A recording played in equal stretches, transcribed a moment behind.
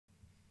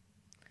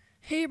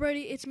Hey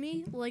everybody, it's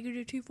me,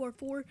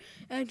 LegoDude244,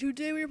 and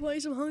today we're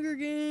playing some Hunger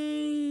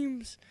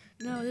Games!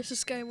 No, this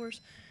is Skywars.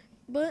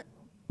 But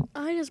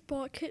I just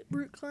bought Kit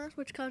Brute class,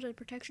 which comes with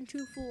Protection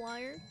 2 Full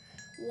Iron,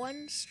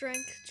 1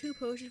 Strength, 2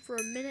 Potion for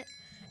a minute,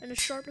 and a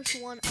Sharpness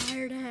 1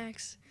 Iron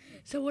Axe.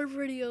 So we're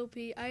pretty OP.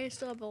 I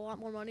still have a lot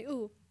more money.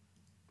 Ooh,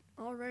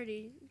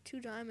 already 2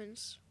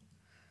 diamonds.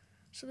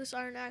 So this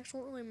Iron Axe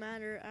won't really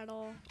matter at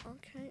all.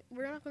 Okay,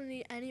 we're not going to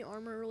need any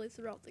armor really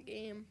throughout the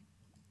game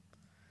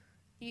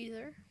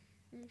either.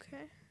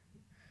 Okay.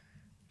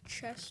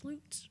 Chest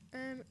loot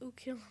and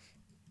kill.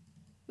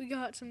 We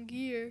got some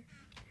gear.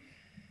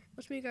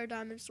 Let's make our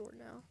diamond sword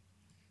now.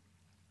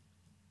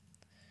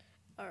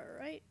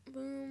 Alright,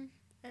 boom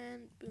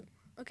and boom.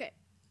 Okay,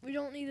 we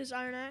don't need this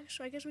iron axe,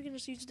 so I guess we can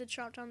just use it to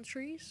chop down the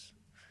trees.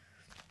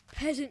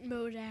 Peasant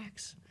mode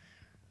axe.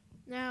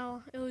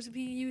 Now it was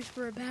being used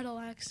for a battle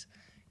axe.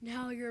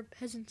 Now you're a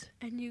peasant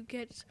and you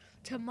get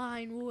to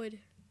mine wood.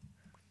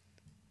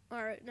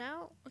 Alright,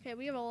 now, okay,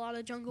 we have a lot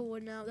of jungle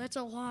wood now. That's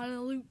a lot of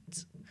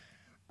loot.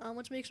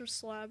 Let's make some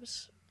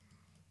slabs.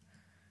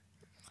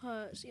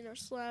 Because,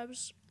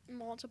 slabs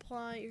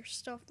multiply your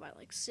stuff by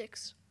like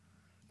 6.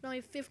 Now we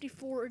have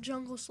 54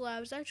 jungle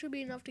slabs. That should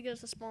be enough to get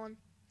us to spawn.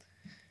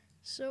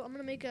 So I'm going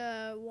to make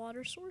a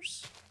water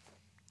source.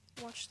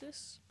 Watch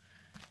this.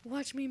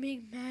 Watch me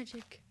make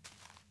magic.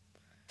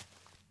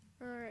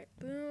 Alright,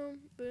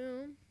 boom,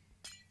 boom.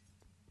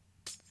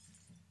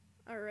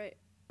 Alright,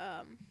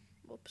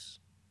 whoops.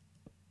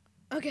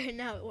 Okay,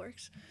 now it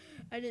works.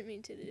 I didn't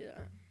mean to do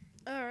that.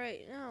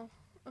 Alright, now.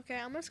 Okay,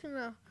 I'm just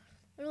gonna...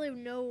 I really have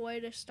no way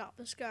to stop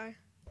this guy.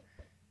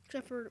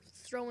 Except for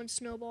throwing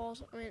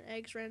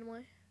eggs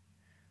randomly.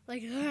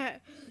 Like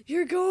that.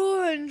 You're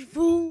gone,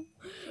 fool!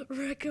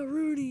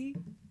 Wreck-a-rooney.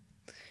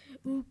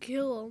 Ooh,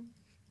 kill him.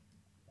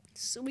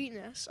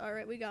 Sweetness.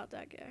 Alright, we got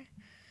that guy.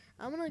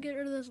 I'm gonna get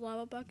rid of this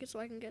lava bucket so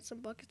I can get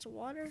some buckets of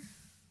water.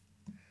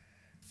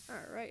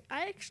 Alright,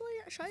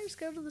 should I just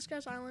go to this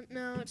guy's island?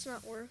 No, it's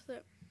not worth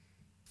it.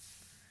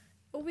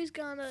 You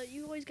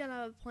always gotta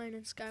have a plan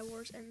in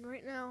Skywars, and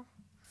right now,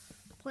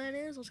 the plan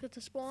is, let's get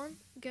to spawn,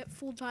 get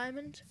full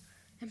diamond,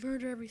 and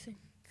murder everything.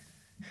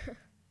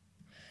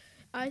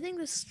 I think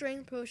the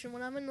strength potion,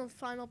 when I'm in the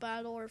final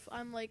battle, or if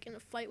I'm like in a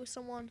fight with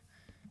someone,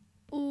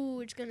 ooh,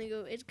 it's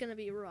gonna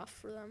be rough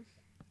for them.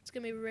 It's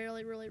gonna be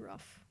really, really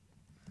rough.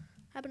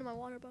 Happened to my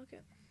water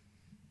bucket.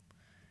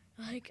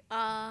 Like,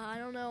 I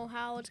don't know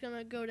how it's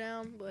gonna go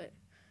down, but it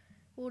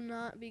will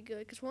not be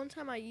good. Cause one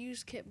time I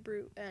used Kit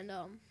Brute, and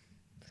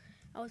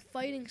I was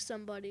fighting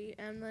somebody,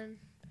 and then,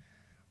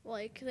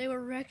 like, they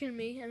were wrecking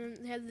me, and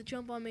then they had to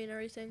jump on me and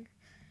everything.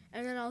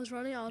 And then I was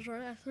running, I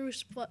threw a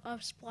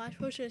splash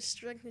potion of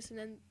strengthness, and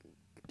then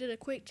did a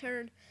quick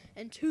turn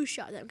and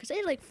 2-shot them. Because they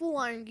had, like, full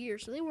iron gear,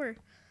 so they were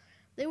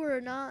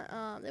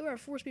a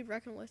force to be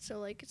reckoned with. So,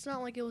 like, it's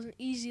not like it was an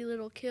easy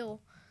little kill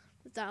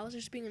with that. I was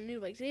just being a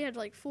noob. Like, they had,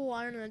 like, full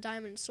iron and a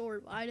diamond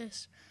sword. I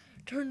just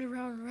turned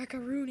around and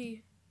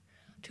wreck-a-rooney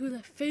to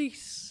the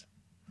face.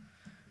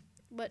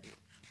 But...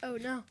 oh,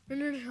 no.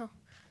 No.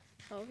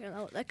 Okay,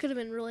 that could have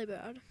been really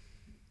bad.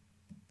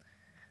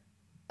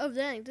 Oh,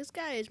 dang. This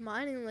guy is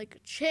mining like a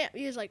champ.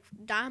 He has, like,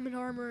 diamond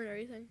armor and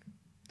everything.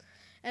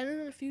 And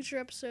in a future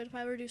episode, if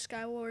I ever do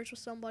Skywars with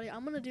somebody,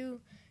 I'm going to do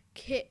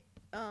Kit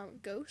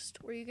Ghost,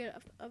 where you get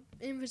a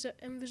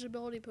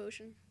invisibility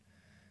potion,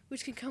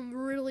 which can come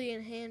really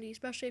in handy,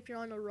 especially if you're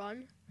on a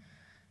run.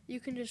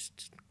 You can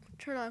just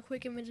turn on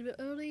quick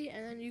invisibility,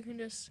 and then you can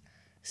just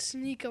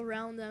sneak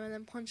around them and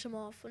then punch them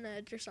off an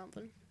edge or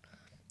something.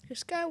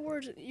 Because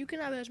Skywars, you can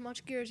have as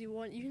much gear as you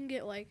want. You can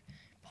get, like,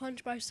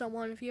 punched by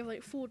someone if you have,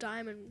 like, full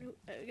diamond.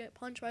 Get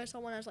punched by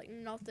someone as, like,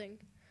 nothing.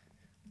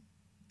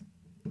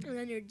 And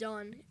then you're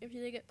done. If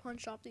they get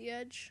punched off the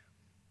edge.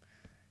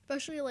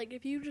 Especially, like,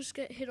 if you just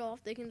get hit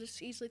off, they can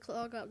just easily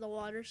clog up the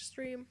water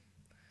stream.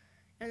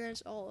 And then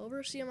it's all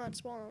over. See, I'm at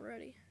spawn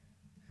already.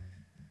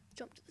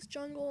 Jump to this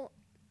jungle.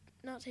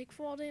 Not take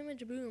fall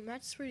damage. Boom.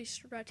 That's pretty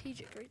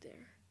strategic right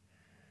there.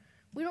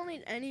 We don't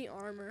need any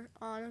armor.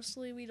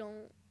 Honestly, we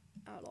don't.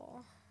 At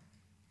all.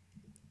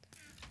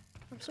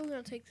 I'm still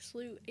gonna take this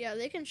loot. Yeah,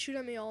 they can shoot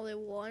at me all they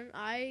want.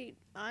 I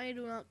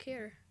do not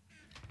care.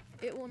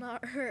 It will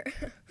not hurt.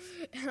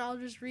 And I'll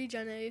just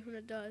regenerate when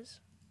it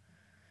does.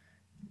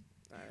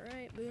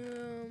 Alright,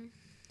 boom.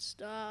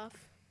 Stuff.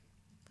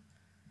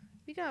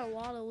 We got a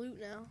lot of loot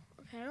now.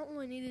 Okay, I don't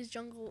really need these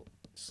jungle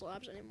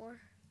slabs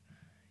anymore.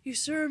 You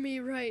serve me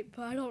right,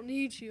 but I don't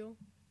need you.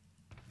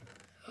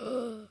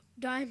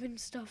 Diamond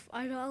stuff.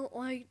 I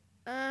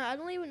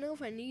don't even know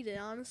if I need it,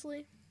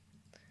 honestly.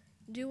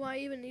 Do I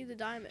even need the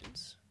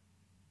diamonds?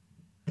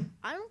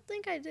 I don't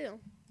think I do.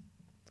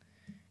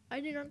 I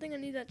do not think I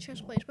need that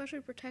chest plate,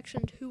 especially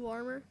protection 2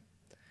 armor.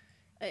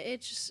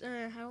 It's just,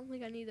 I don't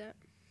think I need that.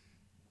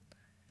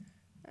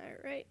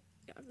 Alright,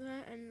 got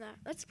that and that.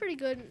 That's pretty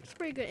good. It's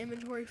pretty good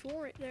inventory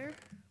full right there.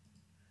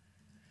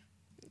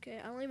 Okay,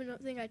 I don't even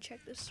think I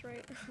checked this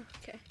right.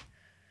 Okay.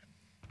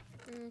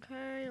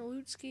 Okay,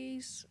 loot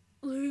skis.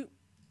 Loot.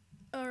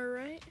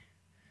 Alright.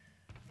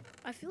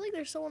 I feel like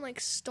there's someone like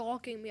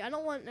stalking me. I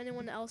don't want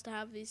anyone else to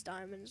have these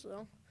diamonds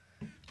though.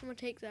 I'm gonna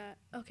take that.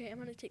 Okay, I'm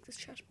gonna take this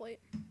chest plate.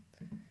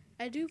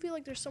 I do feel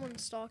like there's someone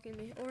stalking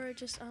me, or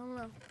just, I don't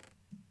know.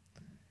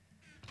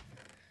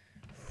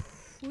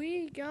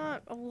 We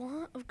got a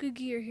lot of good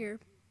gear here.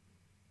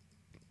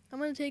 I'm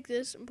gonna take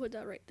this and put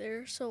that right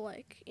there. So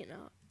like, you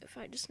know, if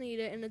I just need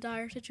it in a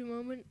dire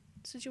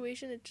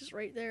situation, it's just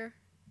right there.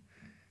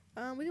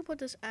 We can put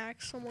this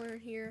axe somewhere in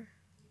here.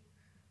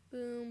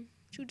 Boom.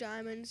 2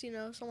 diamonds, you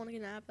know, someone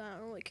can have that. I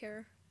don't really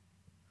care.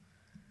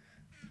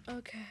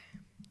 Okay.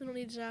 We don't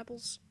need these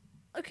apples.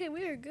 Okay,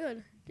 we are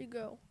good to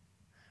go.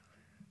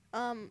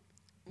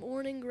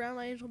 Warning, ground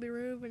items will be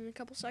removed in a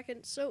couple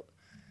seconds. So,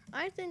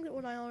 I think that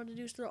what I ought to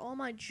do is throw all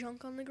my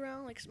junk on the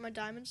ground, like my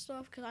diamond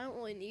stuff, because I don't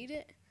really need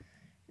it.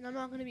 And I'm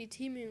not going to be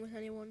teaming with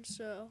anyone,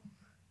 so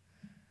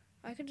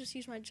I can just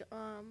use my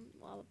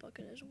lava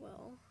bucket as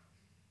well.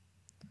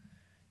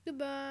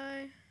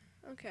 Goodbye.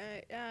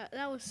 Okay,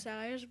 that was sad.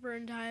 I just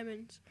burned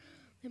diamonds.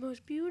 The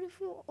most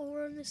beautiful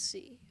ore in the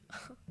sea.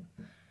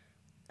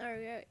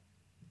 Alright.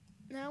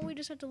 Now we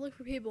just have to look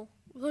for people.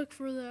 Look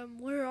for them.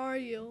 Where are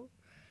you?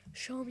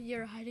 Show me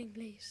your hiding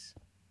place.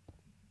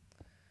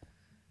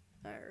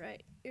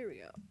 Alright, here we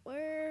go.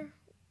 Where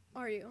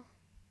are you?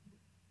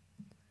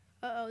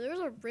 Uh-oh, there was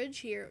a bridge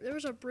here. There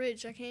was a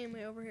bridge that came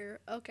over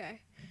here.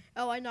 Okay.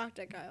 Oh, I knocked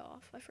that guy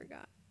off. I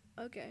forgot.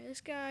 Okay, this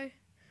guy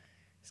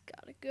has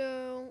got to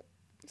go.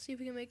 Let's see if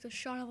we can make the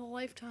shot of a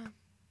lifetime.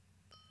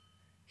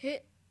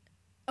 Hit.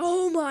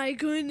 Oh my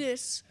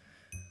goodness.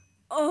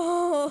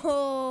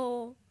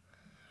 Oh,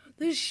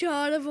 the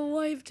shot of a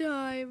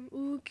lifetime.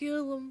 Ooh,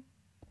 kill him.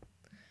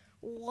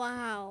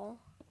 Wow.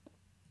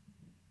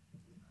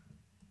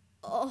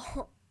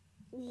 Oh,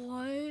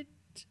 what?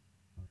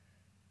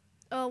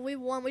 Oh, we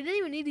won. We didn't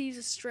even need to use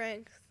a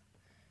strength.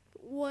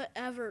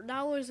 Whatever.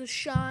 That was a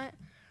shot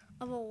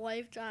of a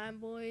lifetime,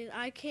 boys.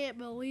 I can't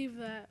believe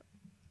that.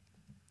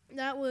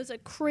 That was a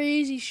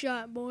crazy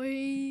shot,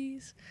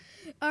 boys.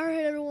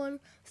 Alright, everyone.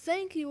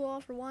 Thank you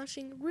all for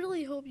watching.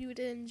 Really hope you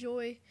did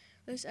enjoy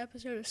this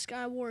episode of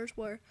Skywars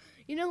where,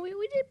 you know, we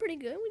did pretty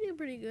good. We did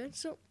pretty good.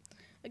 So,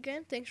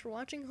 again, thanks for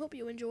watching. Hope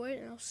you enjoyed,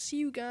 and I'll see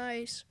you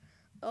guys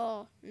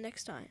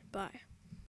next time. Bye.